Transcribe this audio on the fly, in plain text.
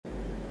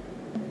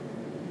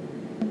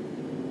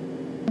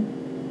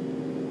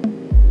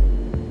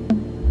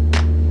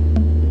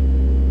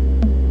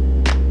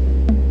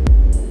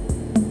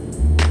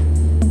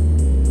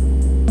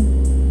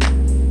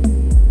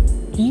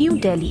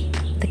Delhi,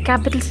 the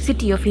capital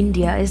city of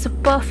India, is a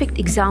perfect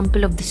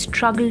example of the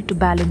struggle to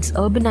balance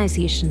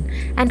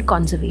urbanization and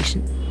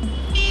conservation.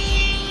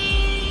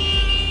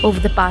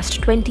 Over the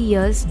past 20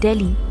 years,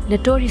 Delhi,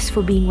 notorious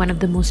for being one of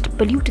the most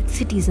polluted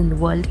cities in the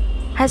world,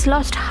 has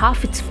lost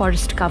half its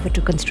forest cover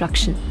to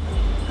construction.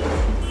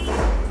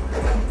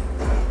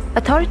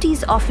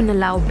 Authorities often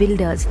allow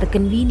builders the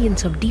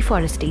convenience of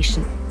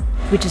deforestation,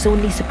 which is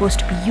only supposed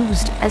to be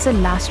used as a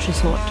last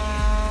resort.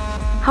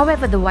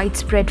 However, the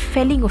widespread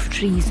felling of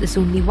trees is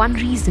only one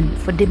reason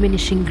for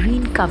diminishing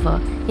green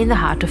cover in the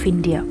heart of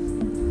India.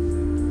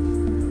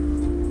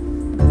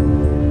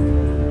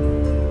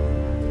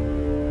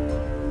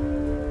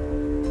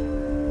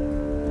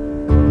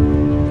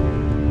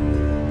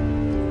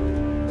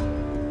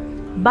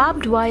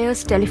 Barbed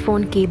wires,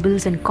 telephone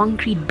cables, and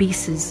concrete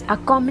bases are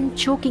common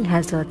choking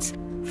hazards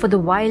for the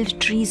wild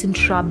trees and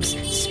shrubs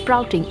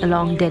sprouting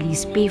along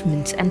Delhi's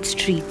pavements and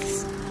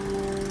streets.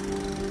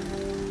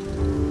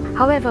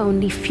 However,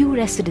 only few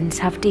residents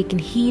have taken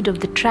heed of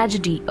the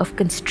tragedy of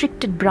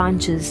constricted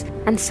branches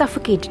and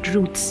suffocated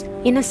roots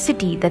in a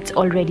city that's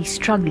already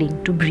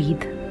struggling to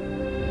breathe.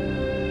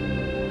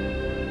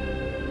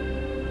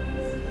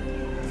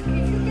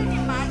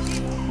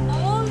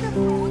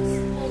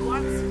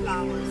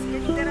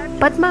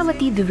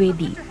 Padmavati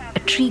Dwivedi, a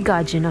tree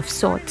guardian of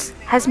sorts,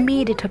 has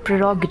made it her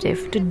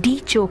prerogative to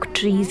de-choke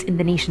trees in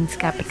the nation's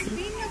capital.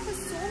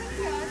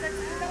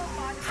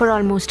 For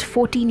almost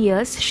 14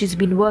 years, she's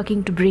been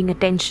working to bring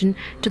attention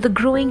to the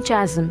growing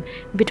chasm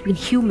between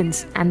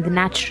humans and the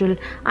natural,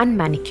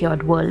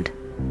 unmanicured world.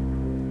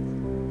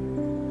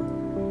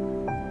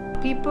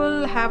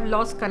 People have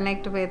lost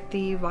connect with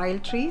the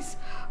wild trees,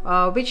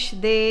 which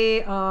they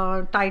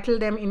title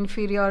them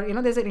inferior.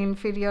 There's an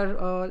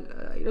inferior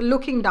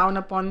looking down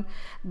upon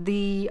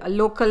the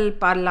local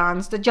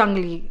parlance, the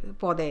jungli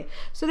पौधे.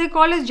 So they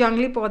call it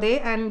jungli पौधे,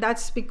 and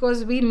that's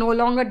because we no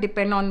longer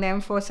depend on them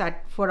for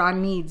our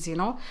needs.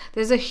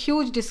 There's a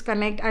huge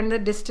disconnect and the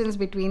distance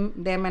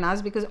between them and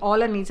us, because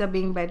all our needs are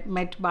being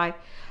met by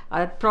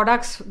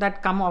products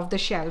that come off the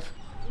shelf.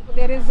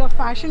 There is a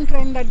fashion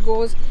trend that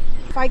goes,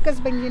 ficus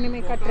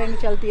benignium का trend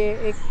चलती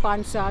है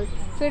 5 साल,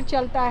 फिर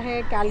चलता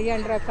है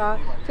कैलिएंड्रा का,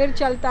 फिर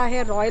चलता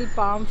है रॉयल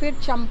पाम, फिर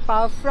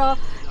चंपा,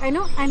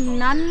 and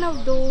none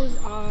of those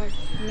are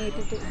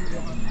native to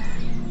India.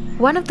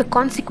 One of the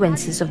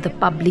consequences of the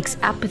public's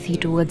apathy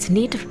towards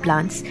native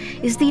plants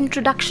is the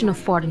introduction of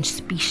foreign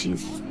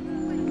species.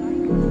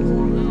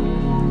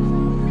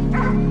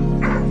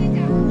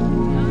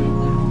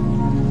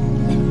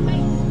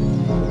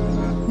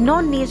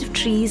 Non-native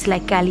trees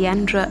like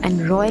Caliandra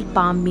and royal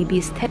palm may be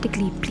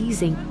aesthetically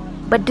pleasing,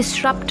 but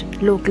disrupt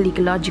local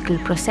ecological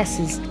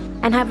processes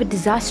and have a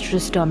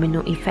disastrous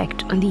domino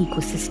effect on the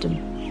ecosystem.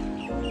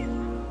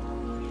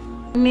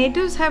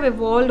 Natives have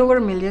evolved over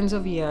millions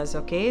of years,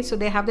 okay? So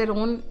they have their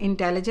own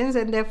intelligence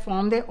and they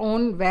form their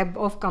own web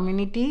of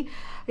community.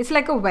 It's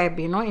like a web,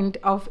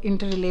 of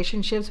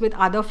interrelationships with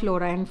other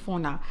flora and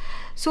fauna.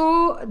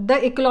 So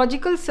the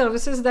ecological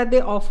services that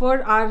they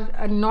offer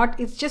are not,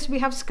 it's just we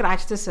have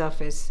scratched the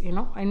surface,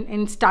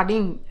 in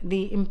studying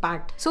the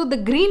impact. So the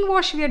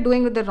greenwash we are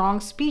doing with the wrong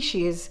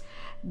species,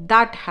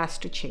 that has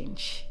to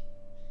change.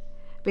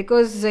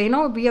 Because,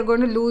 we are going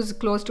to lose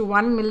close to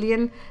 1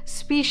 million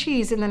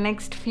species in the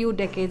next few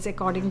decades,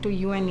 according to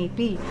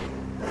UNEP.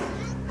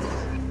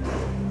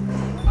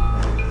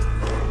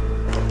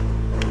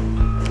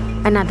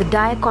 Another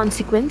dire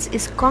consequence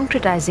is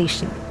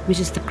concretization, which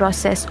is the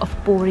process of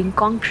pouring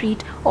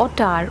concrete or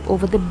tar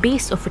over the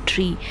base of a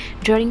tree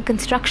during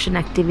construction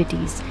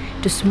activities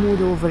to smooth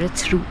over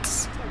its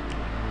roots.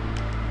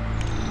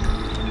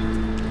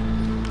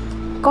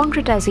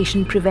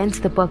 Concretization prevents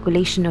the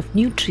percolation of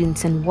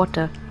nutrients and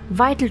water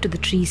vital to the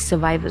tree's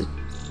survival.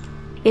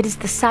 It is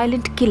the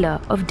silent killer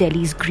of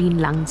Delhi's green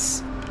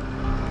lungs.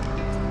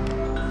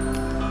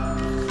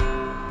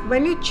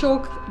 When you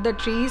choke the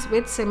trees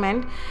with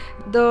cement,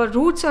 the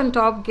roots on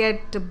top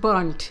get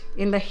burnt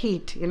in the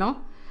heat,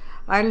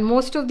 and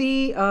most of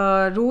the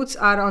roots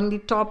are on the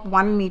top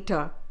 1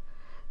 meter.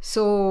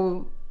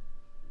 So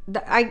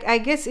I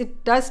guess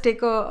it does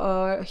take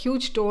a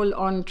huge toll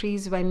on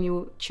trees when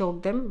you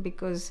choke them,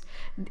 because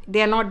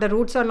the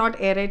roots are not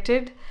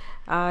aerated.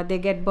 They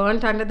get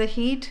burnt under the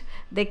heat.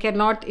 They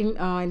cannot,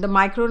 the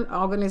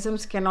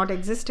microorganisms cannot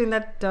exist in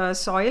that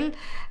soil,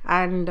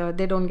 and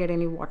they don't get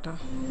any water.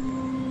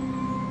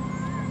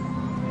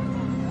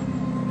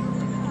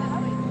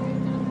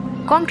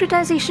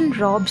 Concretization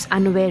robs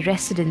unaware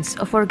residents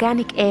of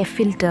organic air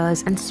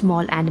filters and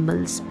small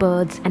animals,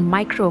 birds, and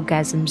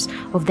microorganisms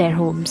of their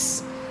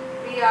homes.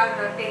 We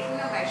are taking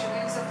the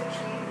measurements of the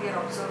tree, we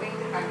are observing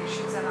the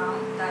conditions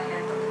around the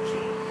health of the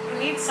tree. You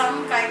need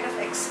some kind of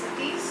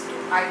expertise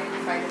to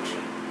identify the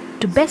tree.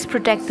 To best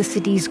protect the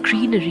city's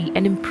greenery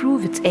and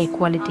improve its air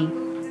quality,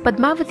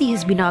 Padmavati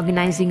has been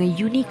organizing a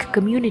unique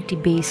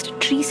community-based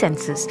tree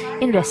census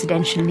in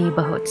residential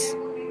neighborhoods.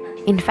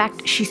 In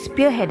fact, she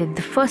spearheaded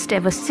the first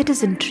ever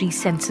citizen tree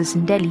census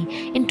in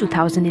Delhi in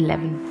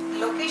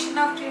 2011. Location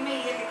of tree में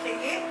ये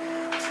लिखेंगे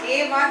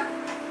A1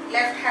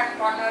 left hand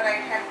corner,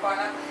 right hand upon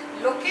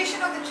a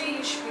location of the tree,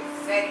 you should be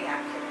very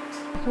accurate.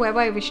 Whoever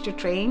I wish to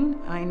train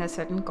in a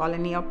certain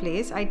colony or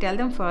place, I tell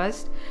them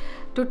first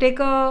to take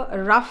a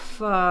rough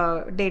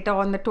data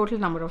on the total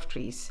number of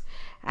trees.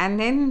 And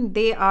then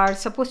they are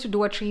supposed to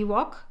do a tree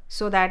walk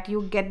so that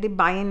you get the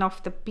buy-in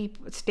of the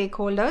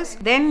stakeholders.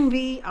 Then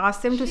we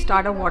ask them to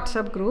start a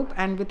WhatsApp group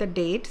and with a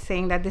date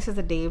saying that this is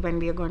the day when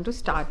we are going to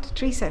start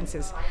tree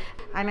census.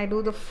 And I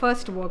do the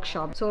first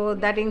workshop. So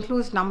that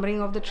includes numbering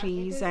of the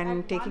trees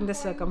and taking the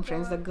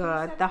circumference, the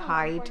girth, the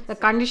height, the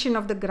condition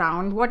of the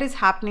ground, what is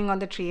happening on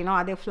the tree,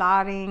 are they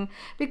flowering?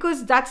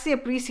 Because that's the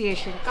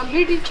appreciation.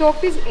 Completely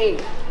choked is A.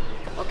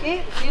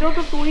 Okay, 0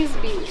 to 2 is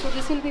B, so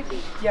this will be B.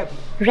 Yeah.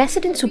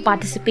 Residents who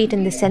participate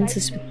in the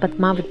census with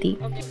Padmavati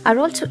are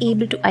also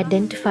able to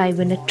identify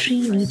when a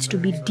tree needs to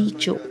be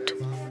de-choked,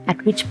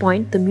 at which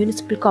point the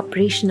Municipal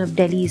Corporation of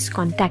Delhi is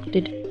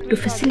contacted to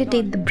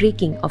facilitate the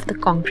breaking of the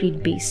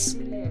concrete base.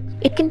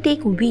 It can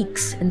take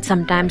weeks and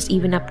sometimes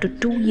even up to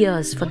 2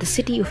 years for the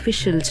city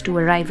officials to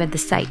arrive at the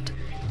site.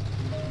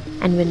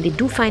 And when they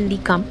do finally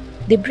come,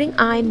 they bring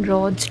iron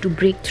rods to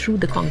break through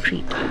the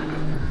concrete.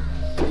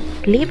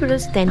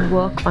 Labourers then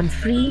work on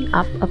freeing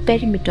up a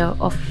perimeter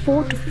of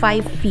 4 to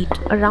 5 feet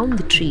around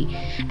the tree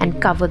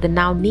and cover the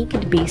now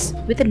naked base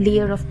with a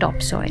layer of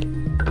topsoil.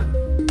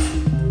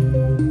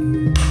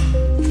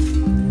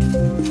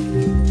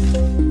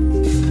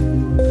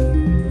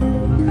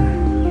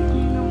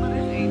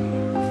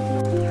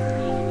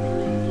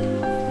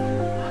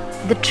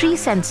 The tree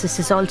census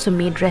has also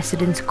made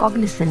residents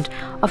cognizant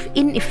of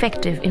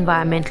ineffective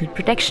environmental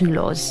protection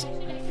laws.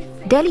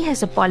 Delhi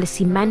has a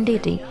policy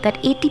mandating that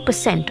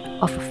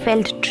 80% of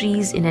felled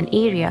trees in an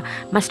area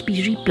must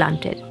be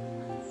replanted.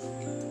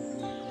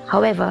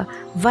 However,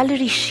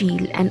 Valerie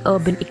Sheel, an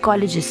urban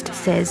ecologist,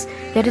 says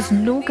there is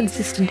no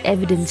consistent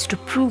evidence to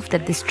prove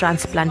that this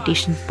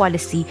transplantation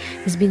policy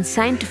has been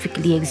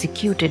scientifically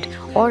executed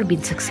or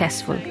been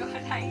successful.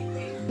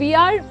 We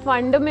are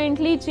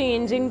fundamentally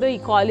changing the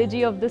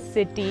ecology of the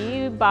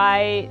city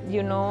by,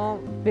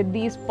 with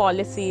these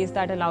policies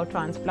that allow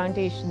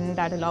transplantation,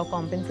 that allow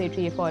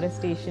compensatory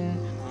afforestation.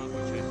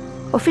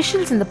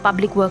 Officials in the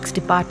Public Works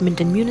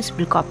Department and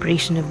Municipal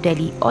Corporation of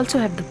Delhi also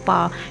have the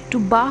power to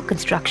bar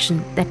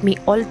construction that may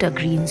alter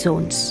green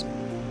zones.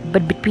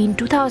 But between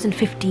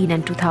 2015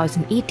 and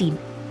 2018,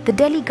 the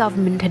Delhi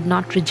government had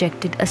not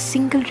rejected a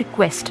single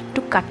request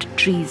to cut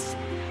trees,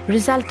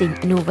 resulting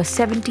in over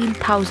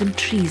 17,000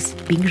 trees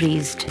being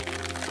raised.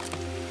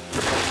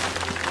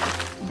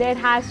 There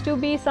has to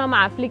be some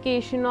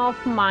application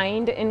of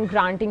mind in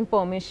granting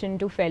permission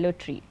to fell a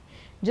tree.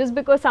 Just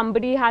because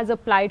somebody has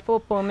applied for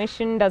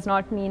permission does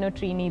not mean a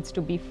tree needs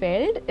to be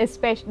felled.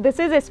 This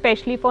is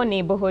especially for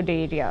neighborhood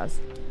areas.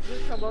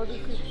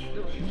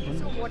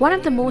 One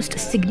of the most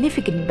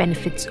significant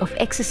benefits of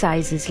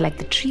exercises like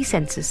the tree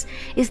census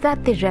is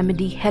that they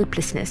remedy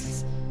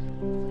helplessness.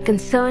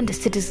 Concerned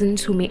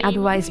citizens who may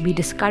otherwise be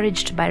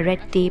discouraged by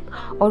red tape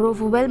or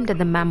overwhelmed at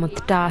the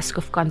mammoth task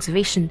of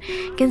conservation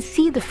can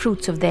see the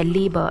fruits of their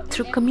labour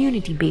through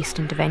community-based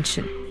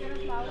intervention.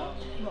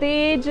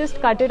 They just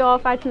cut it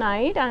off at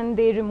night and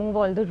they remove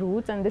all the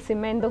roots and they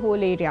cement the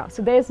whole area.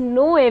 So there's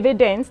no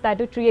evidence that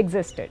a tree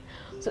existed.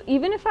 So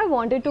even if I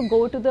wanted to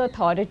go to the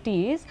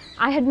authorities,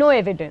 I had no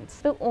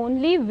evidence. The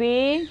only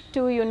way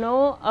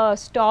to,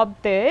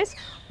 stop this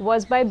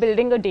was by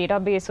building a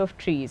database of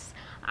trees.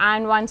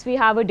 And once we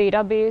have a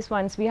database,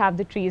 once we have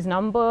the trees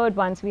numbered,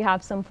 once we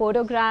have some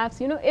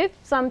photographs, if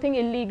something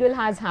illegal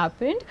has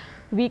happened,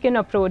 we can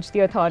approach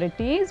the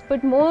authorities.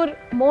 But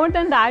more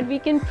than that, we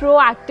can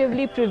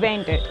proactively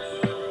prevent it.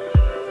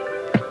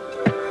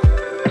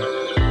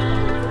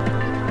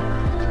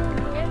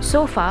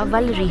 So far,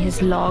 Valerie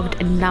has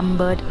logged and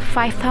numbered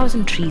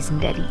 5,000 trees in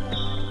Delhi.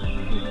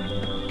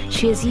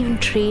 She has even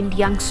trained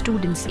young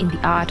students in the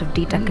art of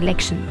data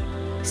collection,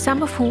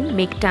 some of whom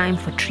make time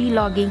for tree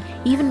logging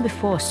even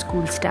before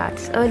school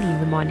starts early in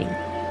the morning.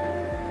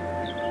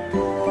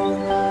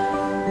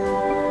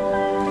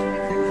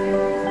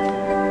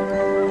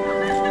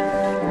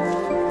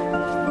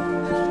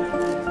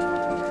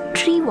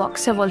 Tree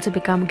walks have also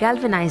become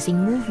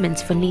galvanizing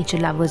movements for nature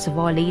lovers of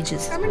all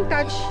ages. Come and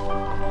touch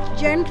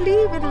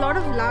gently with a lot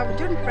of love.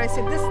 Don't press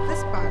it,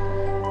 this part.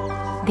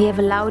 They have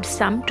allowed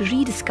some to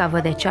rediscover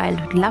their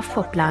childhood love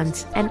for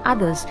plants and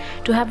others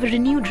to have a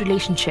renewed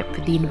relationship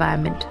with the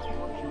environment.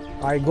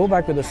 I go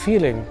back with the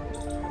feeling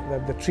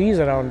that the trees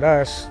around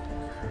us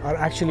are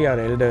actually our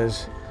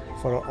elders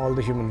for all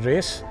the human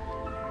race,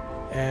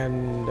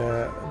 and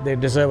they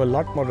deserve a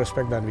lot more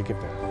respect than we give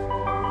them.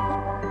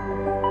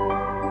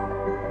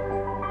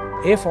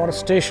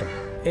 Afforestation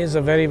is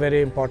a very,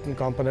 very important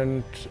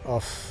component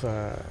of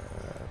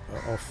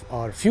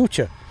our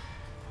future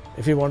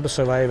if we want to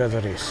survive as a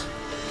race.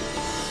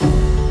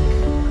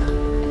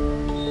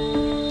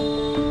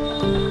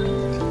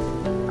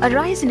 A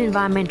rise in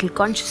environmental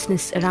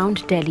consciousness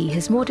around Delhi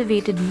has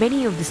motivated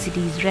many of the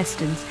city's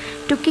residents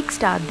to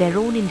kickstart their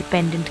own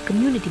independent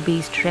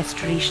community-based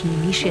restoration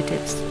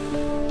initiatives.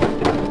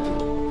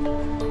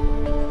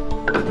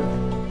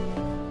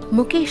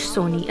 Mukesh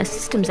Soni, a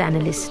systems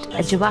analyst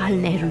at Jawaharlal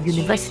Nehru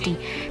University,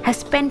 has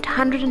spent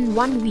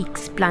 101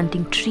 weeks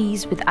planting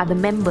trees with other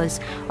members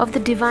of the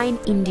Divine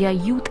India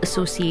Youth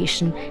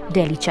Association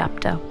Delhi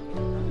chapter.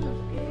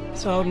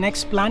 So our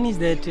next plan is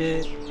that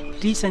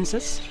tree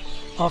census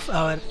of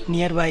our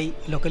nearby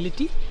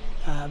locality.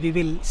 We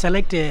will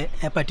select a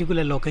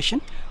particular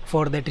location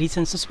for the tree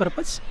census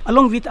purpose,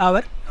 along with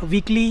our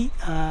weekly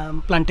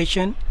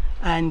plantation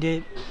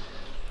and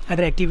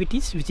other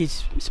activities which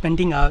is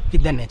spending out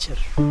with the nature.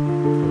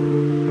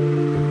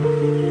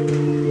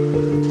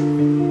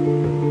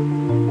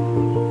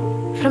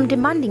 From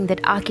demanding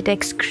that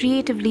architects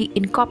creatively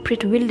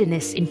incorporate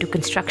wilderness into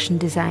construction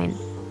design,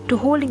 to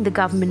holding the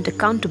government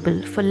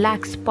accountable for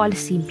lax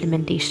policy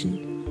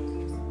implementation,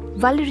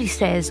 Valerie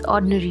says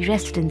ordinary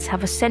residents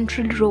have a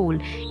central role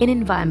in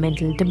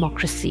environmental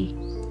democracy.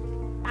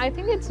 I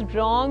think it's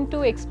wrong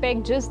to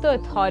expect just the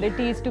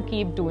authorities to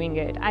keep doing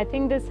it. I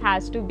think this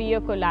has to be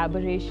a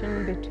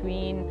collaboration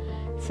between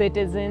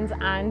citizens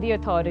and the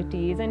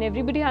authorities, and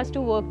everybody has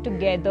to work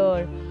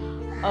together,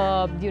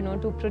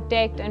 to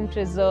protect and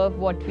preserve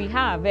what we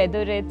have.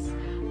 Whether it's,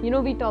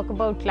 we talk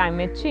about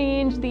climate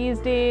change these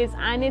days,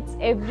 and it's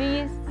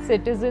every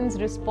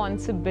citizen's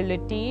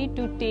responsibility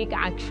to take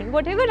action,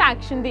 whatever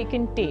action they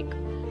can take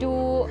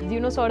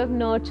to, sort of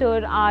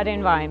nurture our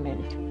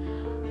environment.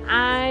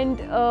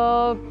 And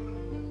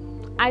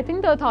I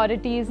think the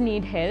authorities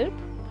need help,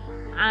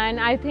 and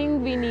I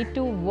think we need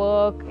to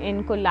work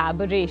in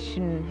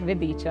collaboration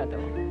with each other.